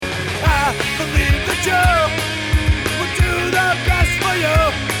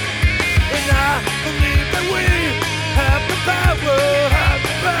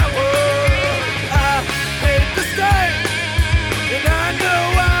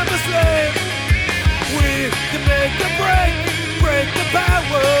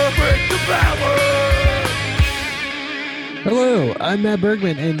I'm Matt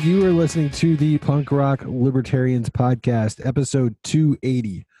Bergman, and you are listening to the Punk Rock Libertarians Podcast, episode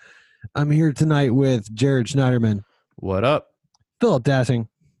 280. I'm here tonight with Jared Schneiderman. What up? Philip Dassing.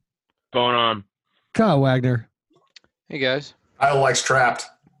 Going on? Kyle Wagner. Hey, guys. I likes Trapped.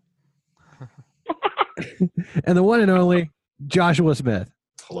 And the one and only Joshua Smith.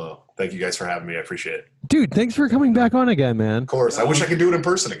 Hello. Thank you guys for having me. I appreciate it. Dude, thanks for coming back on again, man. Of course. I wish I could do it in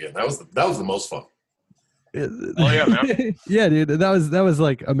person again. That was the most fun. Oh yeah, man. Yeah, dude, that was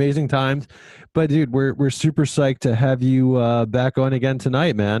like amazing times. But dude, we're super psyched to have you back on again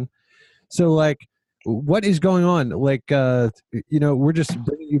tonight, man. So like, what is going on? Like, we're just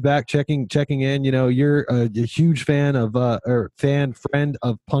bringing you back, checking in. You know, you're a huge fan of friend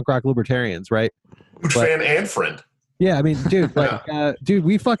of Punk Rock Libertarians, right? Huge fan and friend. Yeah, I mean, dude, like, dude,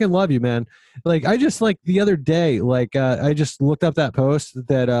 we fucking love you, man. Like, I just like the other day, like, I just looked up that post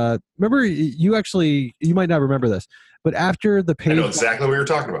that, remember you might not remember this, but after the page, I know exactly what you're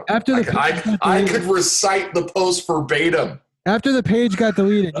talking about. After the I could recite the post verbatim. After the page got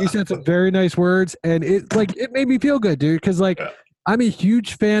deleted, you said some very nice words, and it made me feel good, dude. Because like, I'm a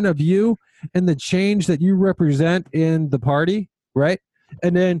huge fan of you and the change that you represent in the party, right?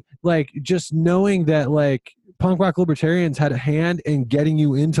 And then like just knowing that like Punk Rock Libertarians had a hand in getting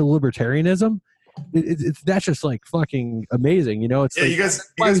you into libertarianism, that's just like fucking amazing, you know? It's yeah, like, you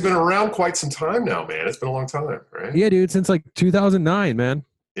guys been around quite some time now, man. It's been a long time, right? Yeah, dude, since like 2009, man.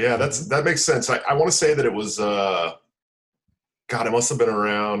 Yeah, that makes sense. I want to say that it was God, it must have been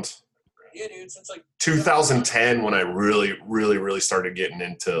around. Yeah, dude, since like 2010 when I really started getting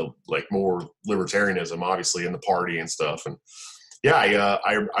into like more libertarianism, obviously in the party and stuff. And yeah,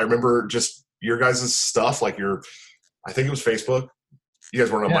 I remember just your guys' stuff, like I think it was Facebook. You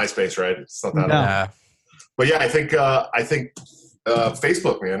guys weren't on MySpace, right? It's not that old. But yeah, I think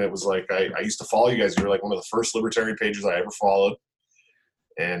Facebook, man. It was like I used to follow you guys. You were like one of the first libertarian pages I ever followed.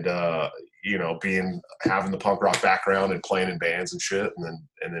 And having the punk rock background and playing in bands and shit, and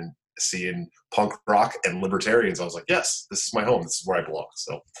then seeing punk rock and libertarians, I was like, yes, this is my home. This is where I belong.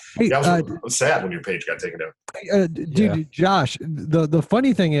 So yeah, I was sad when your page got taken down. Dude, Josh, the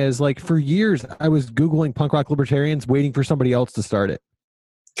funny thing is, like, for years I was Googling punk rock libertarians waiting for somebody else to start it.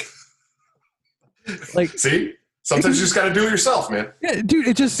 Like, see? Sometimes you just got to do it yourself, man. Yeah, dude,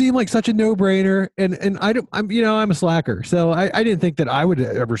 it just seemed like such a no-brainer, and I'm a slacker, so I didn't think that I would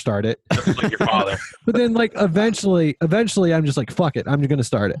ever start it. Like your father. But then, like, eventually, I'm just like, fuck it, I'm just gonna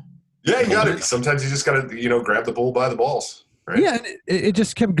start it. Yeah, you got to. Sometimes you just got to, grab the bull by the balls, right? Yeah, and it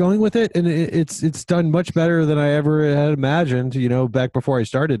just kept going with it, and it's done much better than I ever had imagined, back before I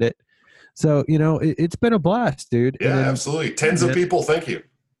started it. So, it's been a blast, dude. Yeah, absolutely. Tens of people, thank you.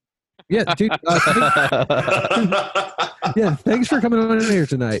 Yeah, dude. Yeah, thanks for coming on in here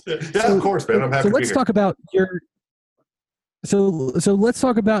tonight. Yeah, of course, man. I'm happy. So let's talk about your. So let's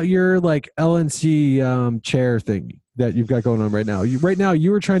talk about your like LNC chair thing that you've got going on right now. You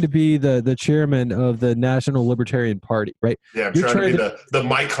were trying to be the chairman of the National Libertarian Party, right? Yeah, I'm trying to be the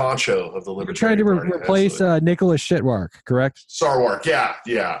Mike Honcho of the Libertarian Party. You're trying to replace Nicholas Shitwark, correct? Sarwark, yeah.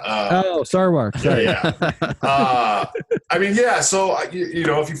 Sarwark. Sorry. Yeah. I mean, yeah. So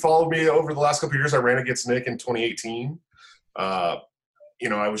if you followed me over the last couple of years, I ran against Nick in 2018. I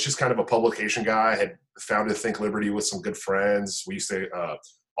was just kind of a publication guy. I had founded Think Liberty with some good friends. We used to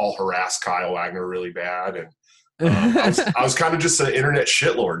all harass Kyle Wagner really bad, and I was kind of just an internet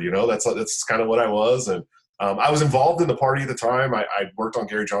shitlord. That's kind of what I was, and I was involved in the party at the time. I worked on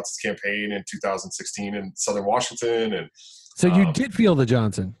Gary Johnson's campaign in 2016 in Southern Washington, and so you did feel the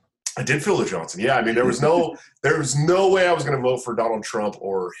Johnson. I did feel the Johnson. Yeah, I mean, there was no way I was going to vote for Donald Trump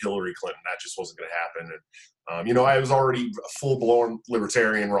or Hillary Clinton. That just wasn't going to happen. And I was already a full-blown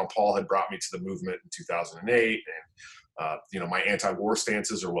libertarian. Ron Paul had brought me to the movement in 2008, and my anti-war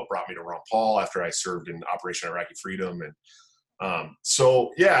stances are what brought me to Ron Paul after I served in Operation Iraqi Freedom. And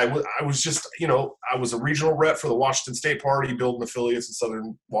so, yeah, I was just, I was a regional rep for the Washington State Party, building affiliates in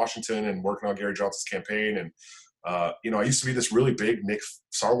Southern Washington and working on Gary Johnson's campaign. And I used to be this really big Nick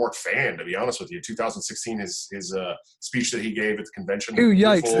Sarwark fan, to be honest with you. 2016, his speech that he gave at the convention. Ooh,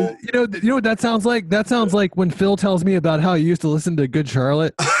 yikes! You know what that sounds like? That sounds like when Phil tells me about how he used to listen to Good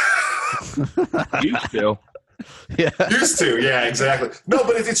Charlotte. Used to. Yeah. Used to, yeah, exactly. No,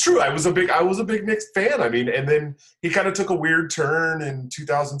 but it's true. I was a big Knicks fan. I mean, and then he kind of took a weird turn in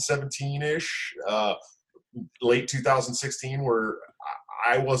 2017-ish, late 2016, where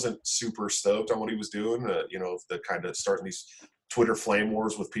I wasn't super stoked on what he was doing. The kind of starting these Twitter flame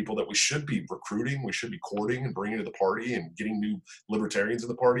wars with people that we should be recruiting, we should be courting and bringing to the party and getting new libertarians in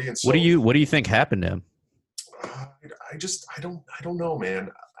the party. And so, what do you think happened to him? I don't know, man.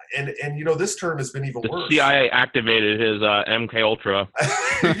 and this term has been even The worse. CIA activated his MK Ultra.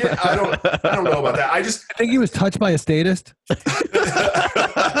 Yeah, I don't know about that. I think he was touched by a statist.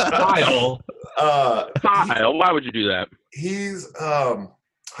 Kyle, why would you do that? He's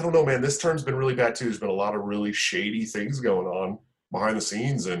I don't know, man. This term's been really bad too. There's been a lot of really shady things going on behind the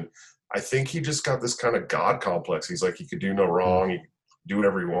scenes, and I think he just got this kind of God complex. He's like, he could do no wrong. He can do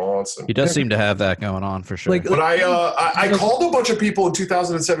whatever he wants. And He does seem to have that going on for sure. but I called a bunch of people in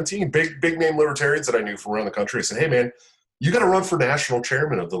 2017, big name libertarians that I knew from around the country. I said, hey man, you got to run for national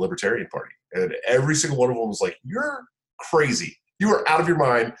chairman of the Libertarian Party. And every single one of them was like, you're crazy. You are out of your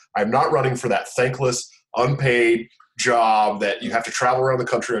mind. I'm not running for that thankless, unpaid job that you have to travel around the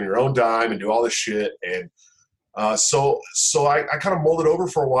country on your own dime and do all this shit. And so I kind of mulled it over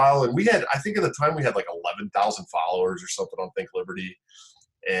for a while. And I think at the time we had like 11,000 followers or something on Think Liberty.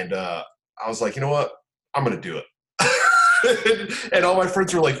 And I was like, you know what? I'm going to do it. And all my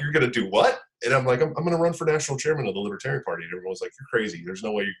friends were like, you're going to do what? And I'm like, I'm going to run for national chairman of the Libertarian Party. And everyone was like, you're crazy. There's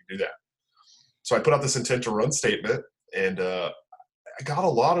no way you can do that. So I put out this intent to run statement, and I covered a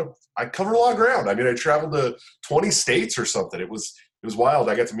lot of ground. I mean, I traveled to 20 states or something. It was wild.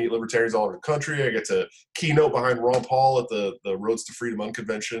 I got to meet libertarians all over the country. I got to keynote behind Ron Paul at the Roads to Freedom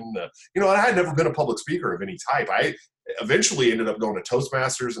Unconvention. I had never been a public speaker of any type. I eventually ended up going to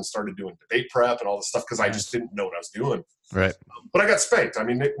Toastmasters and started doing debate prep and all this stuff because I just didn't know what I was doing. Right. But I got spanked. I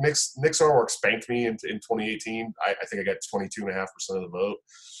mean, Nick Sarwark spanked me in 2018. I think I got 22.5% of the vote.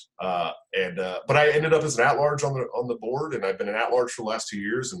 But I ended up as an at-large on the board, and I've been an at-large for the last 2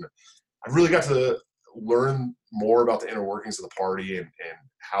 years, and I really got to learn more about the inner workings of the party and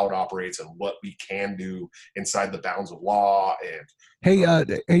how it operates and what we can do inside the bounds of law. And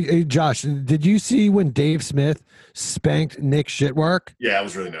hey, Josh, did you see when Dave Smith spanked Nick Shitwark? Yeah, it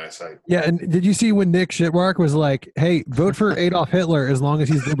was really nice. Yeah, and did you see when Nick Shitwark was like, "Hey, vote for Adolf Hitler as long as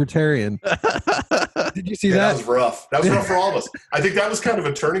he's libertarian"? Did you see that? That was rough. That was rough for all of us. I think that was kind of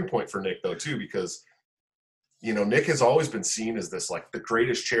a turning point for Nick, though, too, because Nick has always been seen as this like the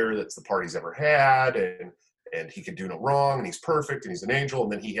greatest chair that's the party's ever had, and he can do no wrong, and he's perfect, and he's an angel.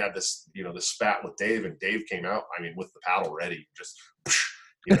 And then he had this this spat with Dave, and Dave came out, I mean, with the paddle ready, just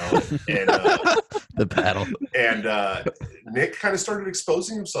and the paddle. And Nick kind of started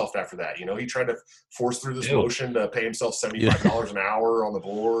exposing himself after that. He tried to force through this motion to pay himself $75 an hour on the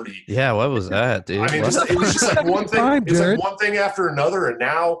board. What was that, dude? I mean, it was just like one thing. It's like one thing after another, and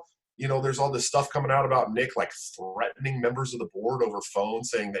now there's all this stuff coming out about Nick, like threatening members of the board over phone,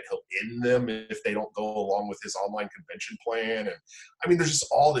 saying that he'll end them if they don't go along with his online convention plan. And I mean, there's just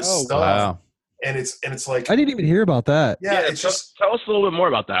all this stuff. Wow. And it's like, I didn't even hear about that. Yeah, it's just tell us a little bit more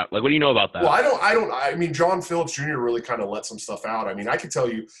about that. Like, what do you know about that? Well, I mean, John Phillips Jr. really kind of let some stuff out. I mean, I could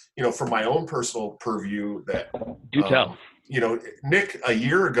tell you, from my own personal purview that do tell. Nick a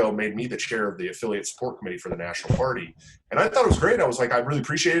year ago made me the chair of the affiliate support committee for the National Party. And I thought it was great. I was like, I really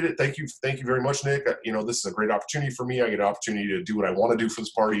appreciated it. Thank you very much, Nick. This is a great opportunity for me. I get an opportunity to do what I want to do for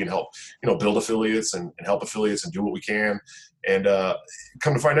this party and help, build affiliates and help affiliates and do what we can. And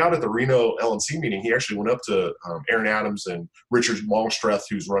come to find out at the Reno LNC meeting, he actually went up to Aaron Adams and Richard Longstreth,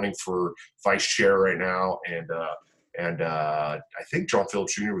 who's running for vice chair right now. And I think John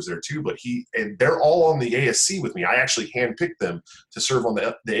Phillips Jr. was there too, but they're all on the ASC with me. I actually handpicked them to serve on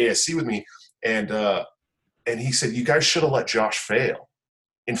the ASC with me. And he said, you guys should have let Josh fail.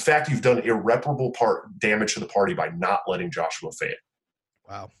 In fact, you've done irreparable damage to the party by not letting Joshua fail.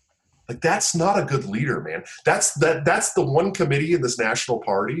 Wow. Like, that's not a good leader, man. That's the one committee in this national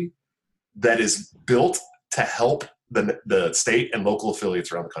party that is built to help the state and local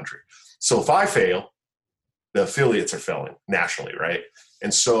affiliates around the country. So if I fail, the affiliates are failing nationally, right?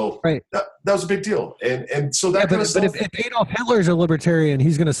 And so that was a big deal. And so that kind of stuff. But if Adolf Hitler's a libertarian,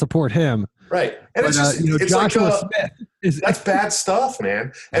 he's going to support him. Right. And it's just, it's Joshua like, Smith that's bad stuff,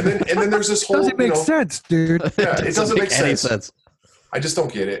 man. And then there's this whole. Doesn't make sense, dude. Yeah, it doesn't make sense. I just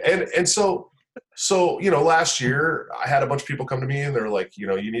don't get it. And so last year I had a bunch of people come to me and they're like,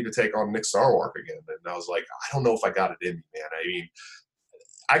 you need to take on Nick Sarwark again. And I was like, I don't know if I got it in me, man. I mean,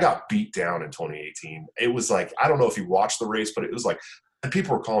 I got beat down in 2018. It was like, I don't know if you watched the race, but it was like,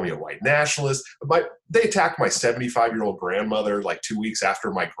 people were calling me a white nationalist. They attacked my 75-year-old grandmother like 2 weeks after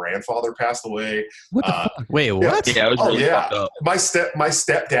my grandfather passed away. What the fuck? Wait, what? Yeah, it was really fucked up. My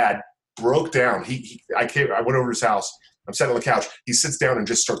stepdad broke down. I went over to his house. I'm sitting on the couch. He sits down and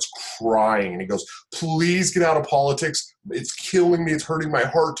just starts crying. And he goes, please get out of politics. It's killing me. It's hurting my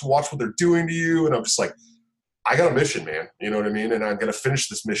heart to watch what they're doing to you. And I'm just like, I got a mission, man. You know what I mean? And I'm going to finish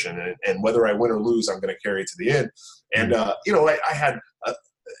this mission. And whether I win or lose, I'm going to carry it to the end. And, I had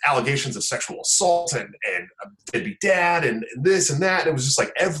allegations of sexual assault and deadbeat dad and this and that. And it was just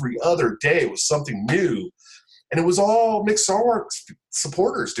like every other day was something new. And it was all Nick Sarwark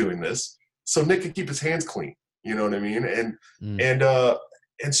supporters doing this, so Nick could keep his hands clean. You know what I mean?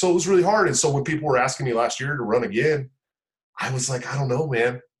 And so it was really hard. And so when people were asking me last year to run again, I was like, I don't know,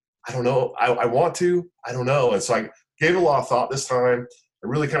 man. I don't know. I want to. I don't know. And so I gave it a lot of thought this time. I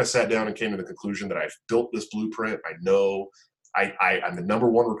really kind of sat down and came to the conclusion that I've built this blueprint. I know I'm the number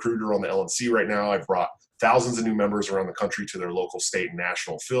one recruiter on the LNC right now. I've brought thousands of new members around the country to their local, state, and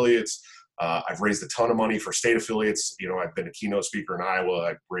national affiliates. I've raised a ton of money for state affiliates. You know, I've been a keynote speaker in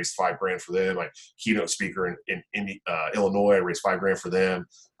Iowa. I raised $5,000 for them. I keynote speaker in Illinois. I raised $5,000 for them.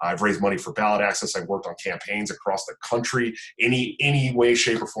 I've raised money for ballot access. I've worked on campaigns across the country, any way,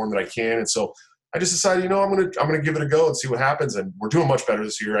 shape, or form that I can. And so I just decided, you know, I'm gonna give it a go and see what happens. And we're doing much better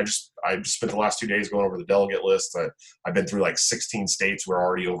this year. I just spent the last 2 days going over the delegate list. I've been through like 16 states. We're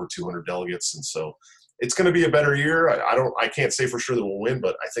already over 200 delegates, and so it's going to be a better year. I can't say for sure that we'll win,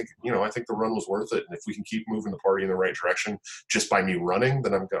 but I think the run was worth it. And if we can keep moving the party in the right direction just by me running,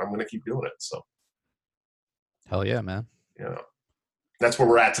 then I'm going to keep doing it. So, hell yeah, man. Yeah, that's where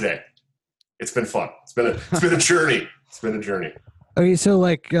we're at today. It's been fun. It's been a journey. It's been a journey. Okay, so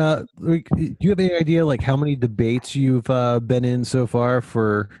do you have any idea like how many debates you've been in so far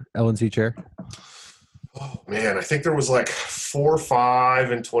for LNC chair? Oh man, I think there was like 4 or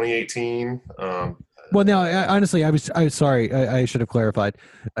 5 in 2018. Well, now, honestly, I was sorry. I should have clarified.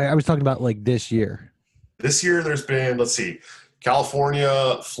 I was talking about like this year. This year, there's been, let's see,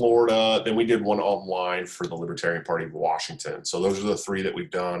 California, Florida. Then we did one online for the Libertarian Party of Washington. So those are the 3 that we've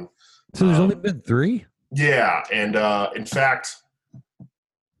done. So there's only been 3? Yeah, and in fact,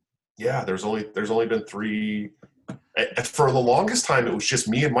 yeah, there's only been 3. For the longest time, it was just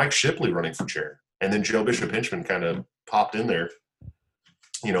me and Mike Shipley running for chair, and then Joe Bishop Hinchman kind of popped in there.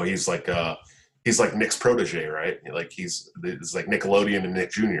 You know, he's like Nick's protege, right? Like it's like Nickelodeon and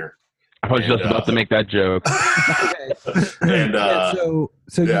Nick Jr. I was just about to make that joke. And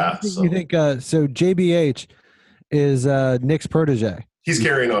you think so JBH is Nick's protege? He's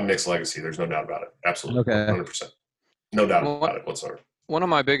carrying on Nick's legacy. There's no doubt about it. Absolutely. Okay. 100%. No doubt about it whatsoever. One of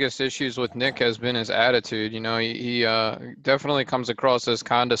my biggest issues with Nick has been his attitude. You know, he definitely comes across as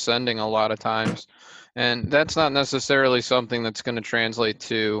condescending a lot of times. And that's not necessarily something that's going to translate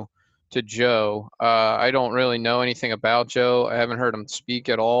to Joe. I don't really know anything about Joe. I haven't heard him speak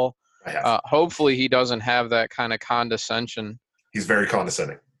at all. Hopefully he doesn't have that kind of condescension. He's very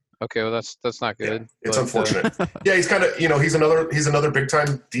condescending. Okay, well that's not good. Yeah, it's unfortunate. Yeah, he's kind of, you know, he's another big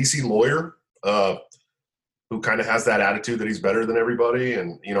time DC lawyer who kind of has that attitude that he's better than everybody.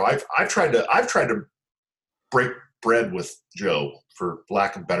 And you know, I've tried to break bread with Joe, for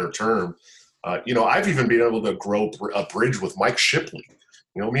lack of a better term. You know, I've even been able to grow a bridge with Mike Shipley.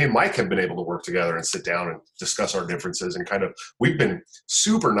 You know, me and Mike have been able to work together and sit down and discuss our differences, and we've been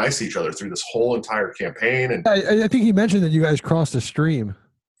super nice to each other through this whole entire campaign. And I think he mentioned that you guys crossed a stream.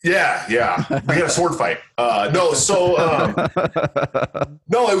 Yeah. We had a sword fight. No,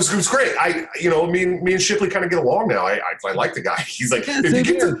 it was great. Me and Shipley kind of get along now. I like the guy. He's like, if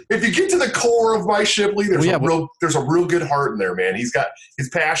you get to the core of my Shipley, there's a real good heart in there, man. He's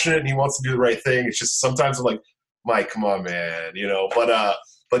passionate and he wants to do the right thing. It's just sometimes I'm like, Mike, come on, man, you know.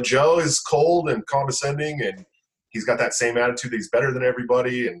 But Joe is cold and condescending, and he's got that same attitude that he's better than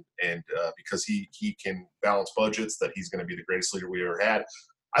everybody, and because he can balance budgets, that he's going to be the greatest leader we ever had.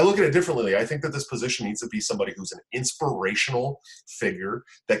 I look at it differently. I think that this position needs to be somebody who's an inspirational figure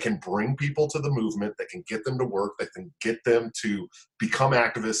that can bring people to the movement, that can get them to work, that can get them to become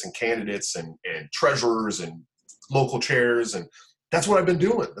activists and candidates and treasurers and local chairs. And that's what I've been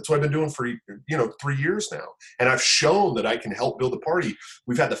doing. That's what I've been doing for 3 years now. And I've shown that I can help build the party.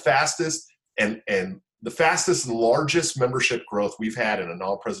 We've had the fastest and largest membership growth we've had in a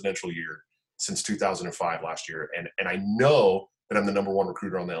non-presidential year since 2005 last year. And I know that I'm the number one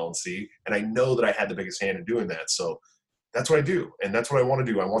recruiter on the LNC, and I know that I had the biggest hand in doing that. So that's what I do, and that's what I want to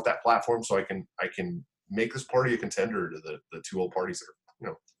do. I want that platform so I can make this party a contender to the 2 old parties that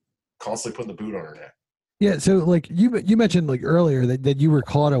are constantly putting the boot on our neck. Yeah. So like you mentioned like earlier that you were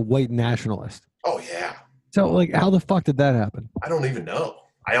called a white nationalist. Oh yeah. So like how the fuck did that happen? I don't even know.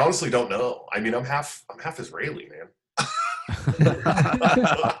 I honestly don't know. I mean, I'm half Israeli, man.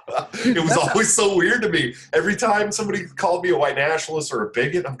 It was always so weird to me. Every time somebody called me a white nationalist or a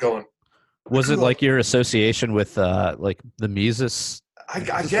bigot, I'm going. Was it like your association with like the Mises? I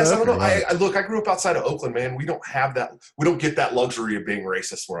guess I don't know. I grew up outside of Oakland, man. We don't have that. We don't get that luxury of being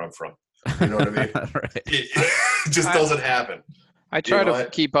racist where I'm from. You know what I mean? Right. It just doesn't happen. I try to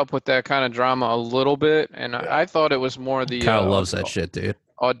keep up with that kind of drama a little bit, and I thought it was more the Kyle loves that shit, dude.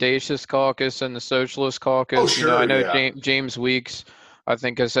 Audacious Caucus and the Socialist Caucus. Oh, sure, I know yeah. James Weeks, I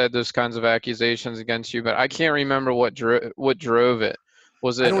think, has had those kinds of accusations against you, but I can't remember what drove it.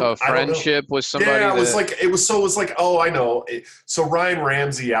 Was it a I don't know. friendship with somebody? Yeah, it was like, oh, I know. So Ryan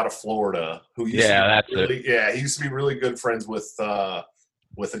Ramsey out of Florida, who used to be he used to be really good friends with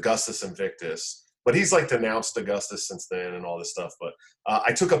Augustus Invictus, but he's like denounced Augustus since then and all this stuff. But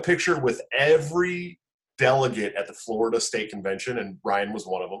I took a picture with every delegate at the Florida State Convention, and Ryan was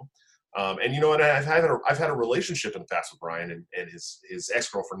one of them. And and I've had a relationship in the past with Ryan and his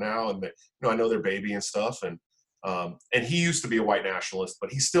ex-girlfriend now, and I know their baby and stuff, and he used to be a white nationalist,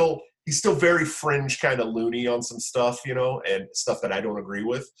 but he's still very fringe, kind of loony on some stuff, and stuff that I don't agree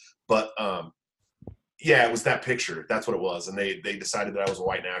with. But yeah, it was that picture. That's what it was, and they decided that I was a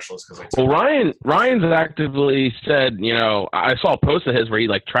white nationalist because Ryan's actively said, I saw a post of his where he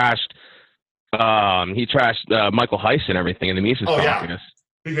like trashed Michael Heiss and everything in the Mises Caucus.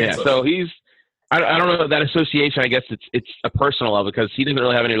 Yeah, so he's I don't know that association. I guess it's a personal level because he doesn't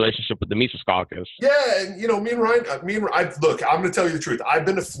really have any relationship with the Mises Caucus. Yeah, and me and Ryan, look, I'm going to tell you the truth. I've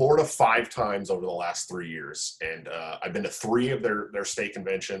been to Florida 5 times over the last 3 years, and I've been to 3 of their state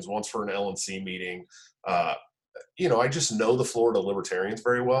conventions. Once for an LNC meeting. I just know the Florida libertarians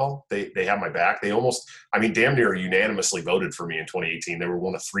very well. They have my back. They damn near unanimously voted for me in 2018. They were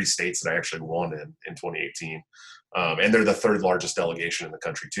one of 3 states that I actually won in 2018. And they're the 3rd largest delegation in the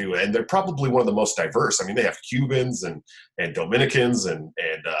country too. And they're probably one of the most diverse. I mean, they have Cubans and Dominicans and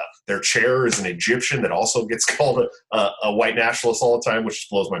their chair is an Egyptian that also gets called a white nationalist all the time, which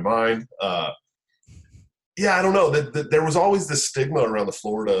blows my mind. Yeah, I don't know. There was always this stigma around the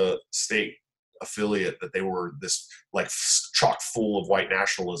Florida state affiliate that they were this like chock full of white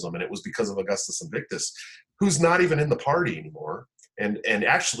nationalism. And it was because of Augustus Invictus, who's not even in the party anymore. And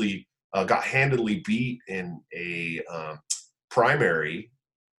actually, got handedly beat in a primary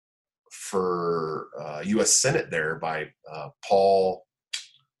for U.S. Senate there by Paul.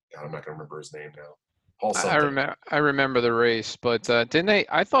 God, I'm not going to remember his name now. Paul something. I remember the race, but didn't they?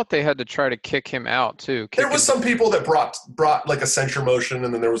 I thought they had to try to kick him out too. There was some people that brought like a censure motion,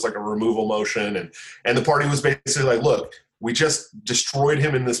 and then there was like a removal motion, and the party was basically like, look, we just destroyed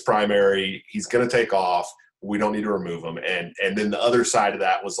him in this primary. He's going to take off. We don't need to remove them. And then the other side of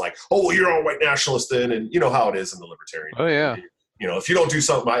that was like, oh, well, you're all white nationalist then. And you know how it is in the libertarian. Oh, yeah. If you don't do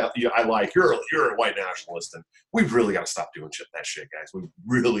something I like, you're a white nationalist. And we've really got to stop doing that shit, guys. We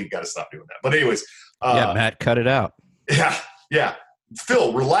really got to stop doing that. But anyways. Yeah, Matt, cut it out. Yeah.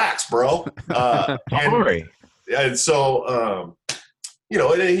 Phil, relax, bro. And so,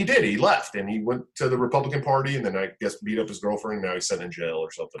 and he did. He left. And he went to the Republican Party and then I guess beat up his girlfriend. Now he's sitting in jail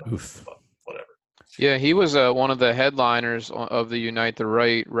or something. But whatever. Yeah, he was one of the headliners of the Unite the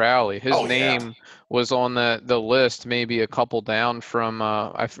Right rally. His name was on the list, maybe a couple down from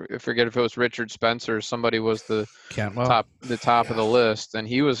I forget if it was Richard Spencer. Somebody was the top of the list, and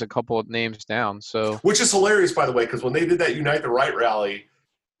he was a couple of names down. So, which is hilarious, by the way, because when they did that Unite the Right rally,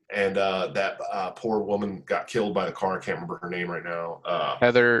 and that poor woman got killed by the car. I can't remember her name right now.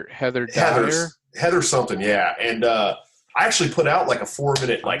 Heather Dyer? Heather something, yeah. And I actually put out like a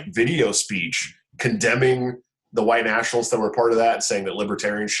 4-minute like video speech condemning the white nationalists that were part of that, and saying that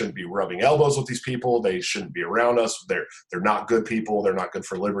libertarians shouldn't be rubbing elbows with these people. They shouldn't be around us. They're not good people. They're not good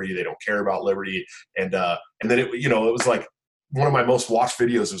for liberty. They don't care about liberty. And then it was like one of my most watched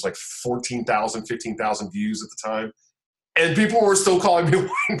videos. It was like 14,000, 15,000 views at the time. And people were still calling me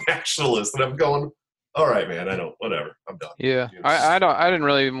white nationalist. And I'm going, all right, man, whatever. I'm done. Yeah. I didn't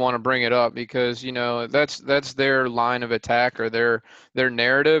really even want to bring it up because, that's their line of attack or their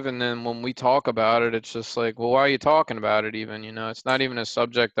narrative. And then when we talk about it, it's just like, well, why are you talking about it even? It's not even a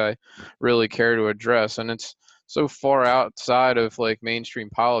subject I really care to address. And it's so far outside of like mainstream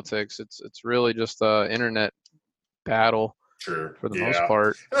politics. It's really just a internet battle. Sure. For the most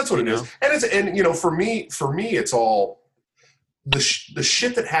part. And that's what it is. And for me, it's all the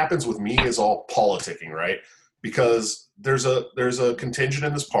shit that happens with me is all politicking, right? Because there's a contingent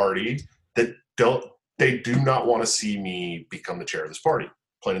in this party that do not want to see me become the chair of this party,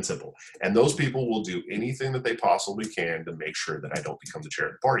 plain and simple. And those people will do anything that they possibly can to make sure that I don't become the chair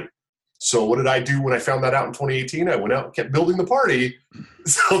of the party. So what did I do when I found that out in 2018? I went out and kept building the party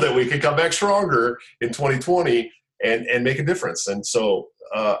so that we could come back stronger in 2020 and make a difference. And so,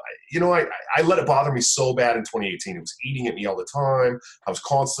 I let it bother me so bad in 2018. It was eating at me all the time. I was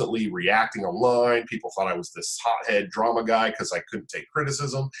constantly reacting online. People thought I was this hothead drama guy because I couldn't take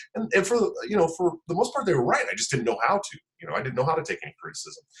criticism. And for the most part, they were right. I just didn't know how to. I didn't know how to take any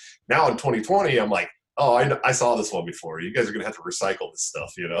criticism. Now in 2020, I'm like, oh, I saw this one before. You guys are gonna have to recycle this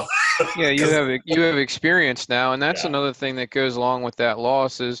stuff, you know. Yeah, you have experience now, and that's another thing that goes along with that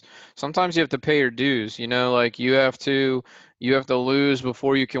loss is sometimes you have to pay your dues. You know, like you have to lose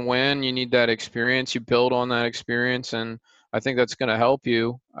before you can win. You need that experience. You build on that experience, and I think that's going to help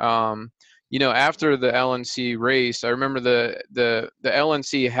you. You know, after the LNC race, I remember the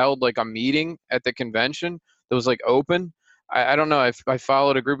LNC held like a meeting at the convention that was like open. I don't know. I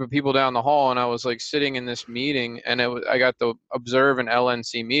followed a group of people down the hall, and I was like sitting in this meeting, and I got to observe an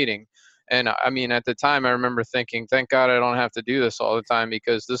LNC meeting. And I mean, at the time, I remember thinking, "Thank God I don't have to do this all the time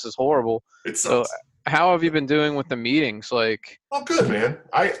because this is horrible." So, how have you been doing with the meetings? Like, oh, good, man.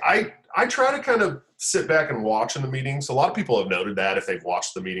 I try to kind of sit back and watch in the meetings. A lot of people have noted that if they've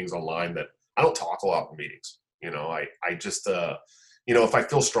watched the meetings online, that I don't talk a lot in meetings. You know, I just you know, if I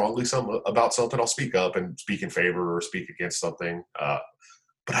feel strongly about something, I'll speak up and speak in favor or speak against something.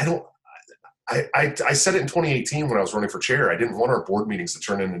 But I don't. I said it in 2018 when I was running for chair. I didn't want our board meetings to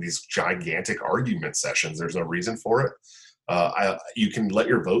turn into these gigantic argument sessions. There's no reason for it. You can let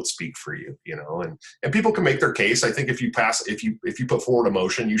your vote speak for you, you know, and people can make their case. I think if you put forward a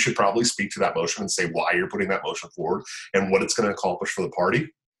motion, you should probably speak to that motion and say why you're putting that motion forward and what it's going to accomplish for the party.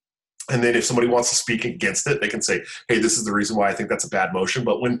 And then if somebody wants to speak against it, they can say, hey, this is the reason why I think that's a bad motion.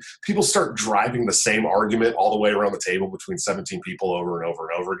 But when people start driving the same argument all the way around the table between 17 people over and over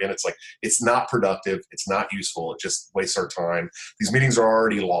and over again, it's like, it's not productive. It's not useful. It just wastes our time. These meetings are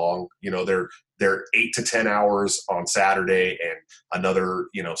already long. You know, they're 8 to 10 hours on Saturday and another,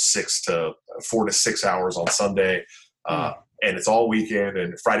 you know, 4 to 6 hours on Sunday. And it's all weekend,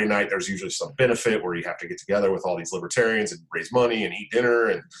 and Friday night there's usually some benefit where you have to get together with all these libertarians and raise money and eat dinner,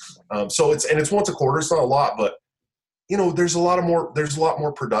 and so it's once a quarter. It's not a lot, but you know there's a lot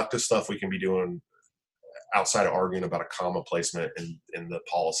more productive stuff we can be doing outside of arguing about a comma placement in the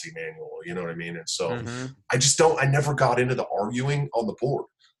policy manual. You know what I mean? And so I never got into the arguing on the board.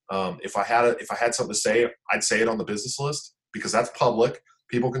 If I had something to say, I'd say it on the business list because that's public.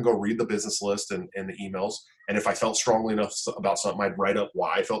 People can go read the business list and the emails. And if I felt strongly enough about something, I'd write up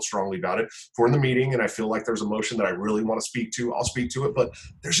why I felt strongly about it. If we're in the meeting and I feel like there's a motion that I really want to speak to, I'll speak to it. But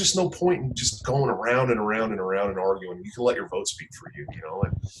there's just no point in just going around and around and around and arguing. You can let your vote speak for you, you know.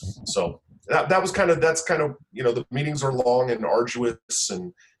 And so that's kind of, you know, the meetings are long and arduous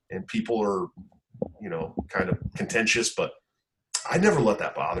and people are, you know, kind of contentious. But I never let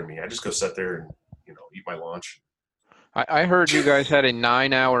that bother me. I just go sit there and, you know, eat my lunch. I heard you guys had a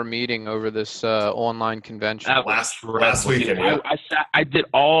 9-hour meeting over this online convention. Last weekend. Yeah. I did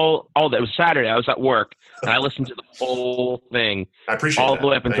all that. It was Saturday. I was at work, and I listened to the whole thing. I appreciate all that. the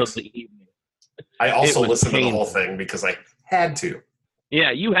way up Thanks. until the evening. I also listened to the whole thing because I had to.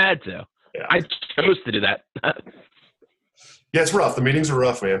 Yeah, you had to. Yeah. I chose to do that. Yeah, it's rough. The meetings are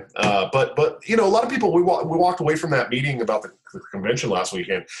rough, man. But you know, a lot of people, we walked away from that meeting about the convention last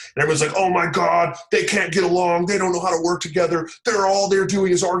weekend, and everyone's like, oh my God, they can't get along. They don't know how to work together. All they're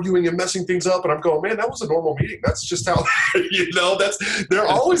doing is arguing and messing things up. And I'm going, man, that was a normal meeting. That's just how, you know, they're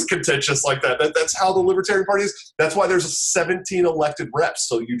always contentious like that. That's how the Libertarian Party is. That's why there's 17 elected reps.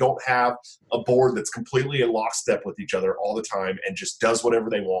 So you don't have a board that's completely in lockstep with each other all the time and just does whatever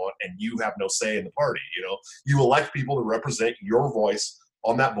they want. And you have no say in the party. You know, you elect people to represent your voice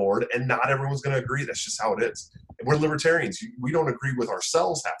on that board, and not everyone's going to agree. That's just how it is. And we're libertarians. We don't agree with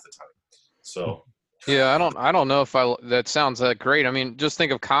ourselves half the time. So, yeah, I don't know if that sounds that great. I mean, just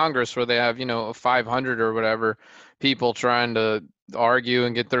think of Congress where they have, you know, 500 or whatever people trying to argue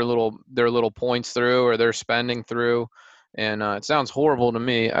and get their little points through or their spending through, and it sounds horrible to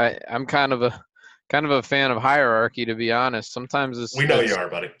me. I'm kind of a fan of hierarchy, to be honest. Sometimes we know you are,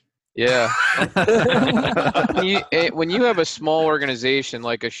 buddy. Yeah. When you have a small organization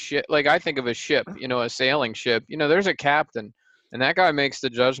like a ship, like I think of a ship, you know, a sailing ship, you know, there's a captain and that guy makes the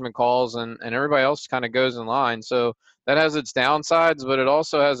judgment calls and everybody else kind of goes in line. So that has its downsides, but it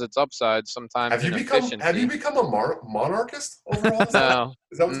also has its upsides sometimes. Have you become a monarchist overall?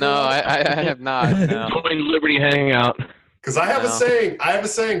 No, I have not. No. Join Liberty Hangout. Because I have a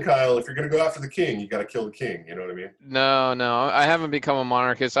saying, Kyle, if you're going to go after the king, you got to kill the king. You know what I mean? No, I haven't become a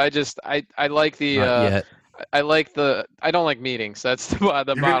monarchist. I like the, I don't like meetings. That's the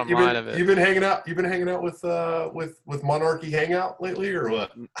bottom line of it. You've been hanging out with Monarchy Hangout lately or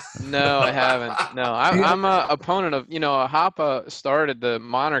what? No, I haven't. No, I'm a opponent of, you know, Hoppe started the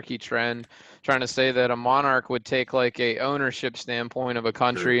monarchy trend, trying to say that a monarch would take like a ownership standpoint of a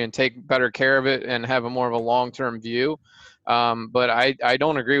country and take better care of it and have a more of a long-term view. But I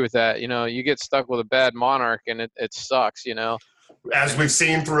don't agree with that. You know, you get stuck with a bad monarch and it sucks, you know. as we've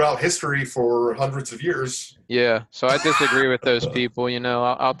seen throughout history for hundreds of years. Yeah, so I disagree with those people.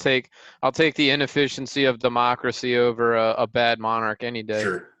 I'll take the inefficiency of democracy over a bad monarch any day.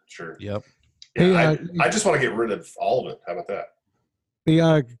 Sure. Yep. Yeah, I just want to get rid of all of it. How about that? Hey,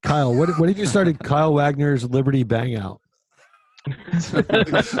 Kyle, what if you started Kyle Wagner's Liberty Bang Out? please,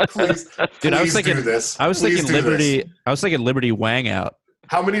 dude, I was do thinking this. I was Please thinking do Liberty. this. I was thinking Liberty Wang Out.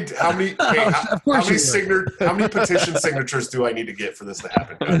 How many petition signatures do I need to get for this to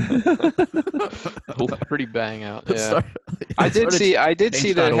happen? Pretty bang out. Yeah. I did see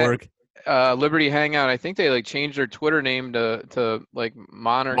that Liberty Hangout. I think they changed their Twitter name to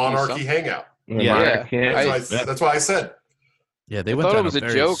Monarchy Hangout. Yeah. That's why I said. Yeah, they I went thought down it was a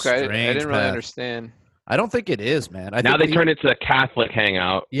joke. I didn't really understand. I don't think it is, man. Now they turned it to a Catholic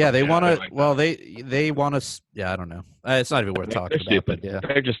hangout. Yeah, they want to. Well, they want to. Yeah, I don't know. It's not even worth talking about. But yeah,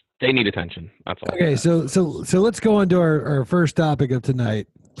 they need attention. That's all. Okay, so let's go on to our first topic of tonight,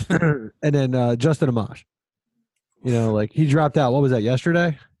 and then Justin Amash. He dropped out. What was that,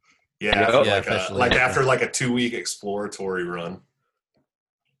 yesterday? Yeah, after a 2-week exploratory run.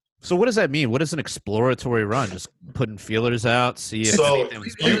 So what does that mean? What is an exploratory run? Just putting feelers out, see if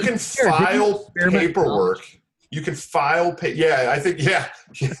you can file paperwork. You can file I think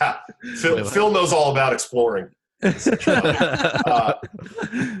Phil knows all about exploring. I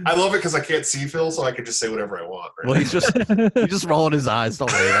love it because I can't see Phil, so I can just say whatever I want. Right? Well, he's just rolling his eyes.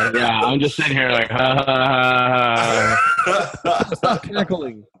 Don't worry. Yeah, I'm just sitting here Stop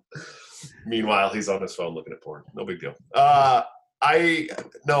cackling. Meanwhile, he's on his phone looking at porn. No big deal.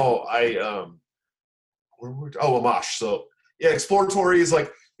 Amash. So yeah, exploratory is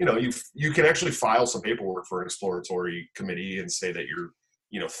you can actually file some paperwork for an exploratory committee and say that you're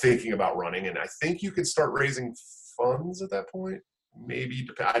thinking about running, and I think you can start raising funds at that point. Maybe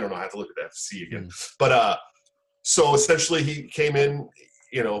I don't know. I have to look at the FCC again. But so essentially, he came in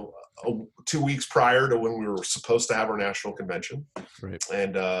 2 weeks prior to when we were supposed to have our national convention, right?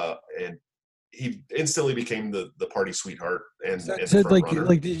 And he instantly became the party sweetheart. And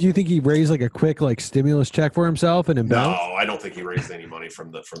did you think he raised a quick stimulus check for himself and No, I don't think he raised any money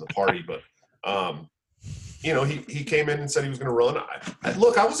from the party. But he came in and said he was going to run.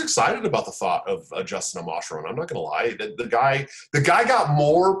 I was excited about the thought of a Justin Amash run. I'm not going to lie. The guy got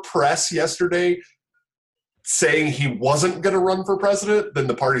more press yesterday saying he wasn't going to run for president than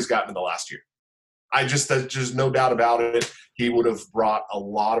the party's gotten in the last year. There's just no doubt about it. He would have brought a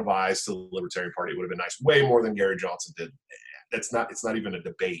lot of eyes to the Libertarian Party. It would have been nice, way more than Gary Johnson did. It's not even a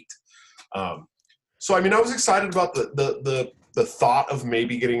debate. So I was excited about the thought of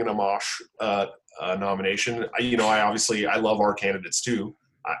maybe getting an Amash nomination. I love our candidates too.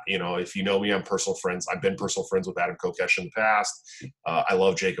 If you know me, I'm personal friends. I've been personal friends with Adam Kokesh in the past. I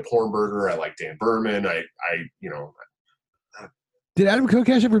love Jacob Hornberger. I like Dan Berman. Did Adam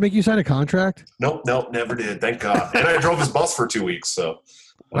Kokesh ever make you sign a contract? Nope, never did. Thank God. And I drove his bus for 2 weeks. So,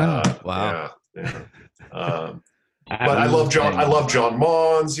 wow. Yeah. But I love John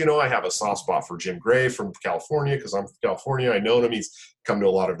Mons. I have a soft spot for Jim Gray from California because I'm from California. I know him. He's come to a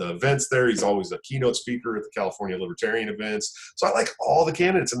lot of the events there. He's always a keynote speaker at the California Libertarian events. So I like all the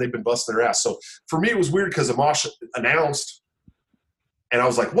candidates, and they've been busting their ass. So for me, it was weird because Amash announced. And I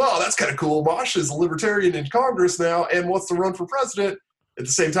was like, wow, that's kind of cool. Amash is a libertarian in Congress now and wants to run for president. At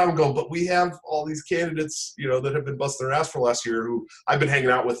the same time, I'm going, but we have all these candidates, that have been busting their ass for last year who I've been hanging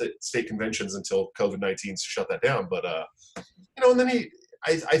out with at state conventions until COVID-19 shut that down. But, and then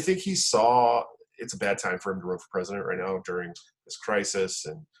I think he saw it's a bad time for him to run for president right now during this crisis.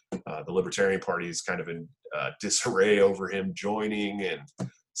 And the Libertarian Party is kind of in disarray over him joining. And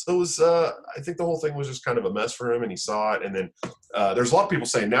so it was, I think the whole thing was just kind of a mess for him, and he saw it. And then there's a lot of people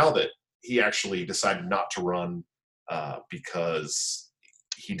saying now that he actually decided not to run because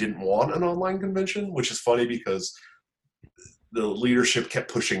he didn't want an online convention, which is funny because the leadership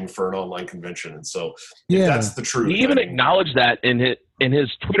kept pushing for an online convention. And so if that's the truth. He even acknowledged that in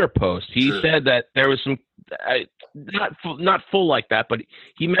his Twitter post. He said that there was some not full like that, but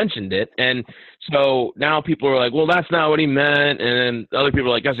he mentioned it. And so now people are like, well, that's not what he meant. And then other people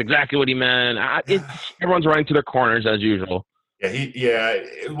are like, that's exactly what he meant. Everyone's running to their corners as usual.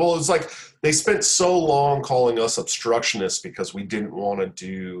 Well, it's like they spent so long calling us obstructionists because we didn't want to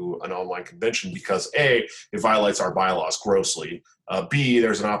do an online convention because A, it violates our bylaws grossly. B,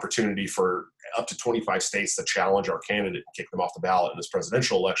 there's an opportunity for up to 25 states to challenge our candidate and kick them off the ballot in this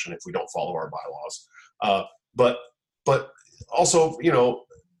presidential election if we don't follow our bylaws. But also,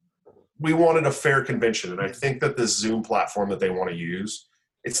 we wanted a fair convention. And I think that this Zoom platform that they want to use,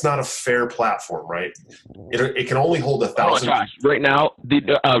 it's not a fair platform, right? It can only hold 1,000. Oh my gosh! Right now,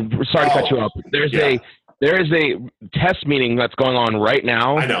 sorry to cut you off. There's there is a test meeting that's going on right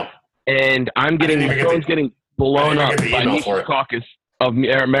now. I know. And I'm getting my phone's getting blown up by Nisha's Caucus of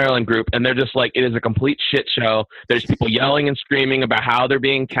Maryland group, and they're just like, it is a complete shit show. There's people yelling and screaming about how they're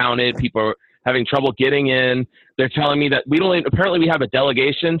being counted. People are having trouble getting in. They're telling me that apparently we have a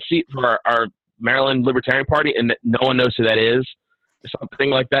delegation seat for our Maryland Libertarian Party, and that no one knows who that is, or something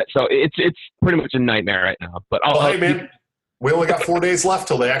like that. So it's pretty much a nightmare right now. But hey man, we only got 4 days left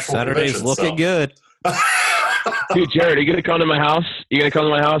till the actual Saturday's looking good. Dude, Jared, are you gonna come to my house? You gonna come to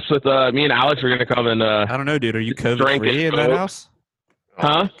my house with me and Alex? We're gonna come and I don't know, dude. Are you COVID free in that house?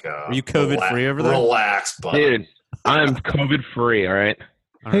 Huh? Are you COVID free over there? Relax, buddy. Dude, I'm COVID free. All right.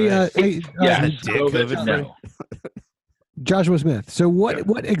 Hey, Yeah, COVID no. Joshua Smith. So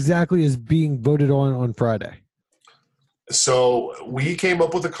what exactly is being voted on Friday? So we came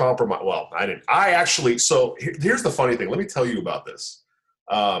up with a compromise. Well, I didn't. So here's the funny thing. Let me tell you about this.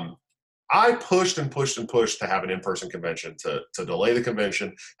 I pushed and pushed and pushed to have an in-person convention, to delay the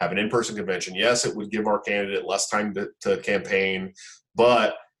convention, have an in-person convention. Yes, it would give our candidate less time to campaign,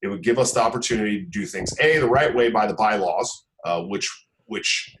 but it would give us the opportunity to do things, A, the right way by the bylaws,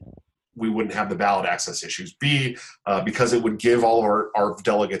 which we wouldn't have the ballot access issues. B, because it would give all of our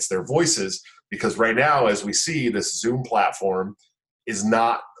delegates their voices, because right now, as we see, this Zoom platform it's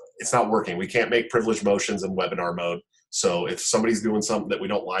not working. We can't make privilege motions in webinar mode. So if somebody's doing something that we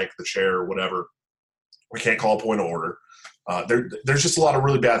don't like, the chair or whatever, we can't call a point of order. There's just a lot of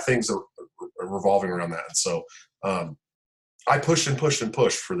really bad things that are revolving around that. And so I pushed and pushed and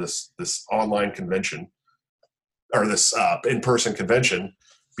pushed for this online convention, or this in-person convention,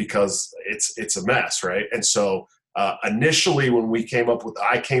 because it's a mess, right? And so initially when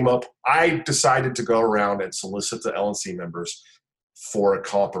I decided to go around and solicit the LNC members for a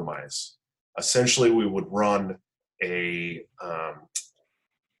compromise. Essentially, we would run a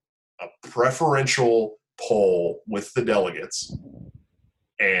preferential poll with the delegates,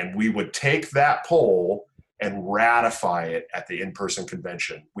 and we would take that poll and ratify it at the in-person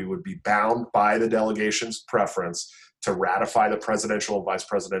convention. We would be bound by the delegation's preference to ratify the presidential and vice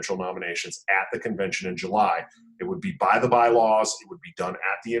presidential nominations at the convention in July. It would be by the bylaws. It would be done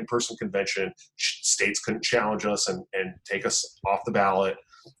at the in-person convention. States couldn't challenge us and take us off the ballot.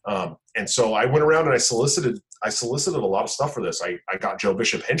 And so I went around and I solicited a lot of stuff for this. I got Joe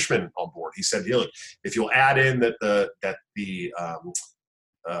Bishop Henchman on board. He said, look, if you'll add in that the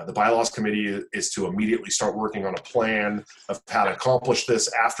bylaws committee is to immediately start working on a plan of how to accomplish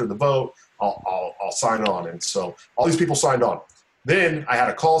this after the vote, I'll sign on. And so all these people signed on. Then I had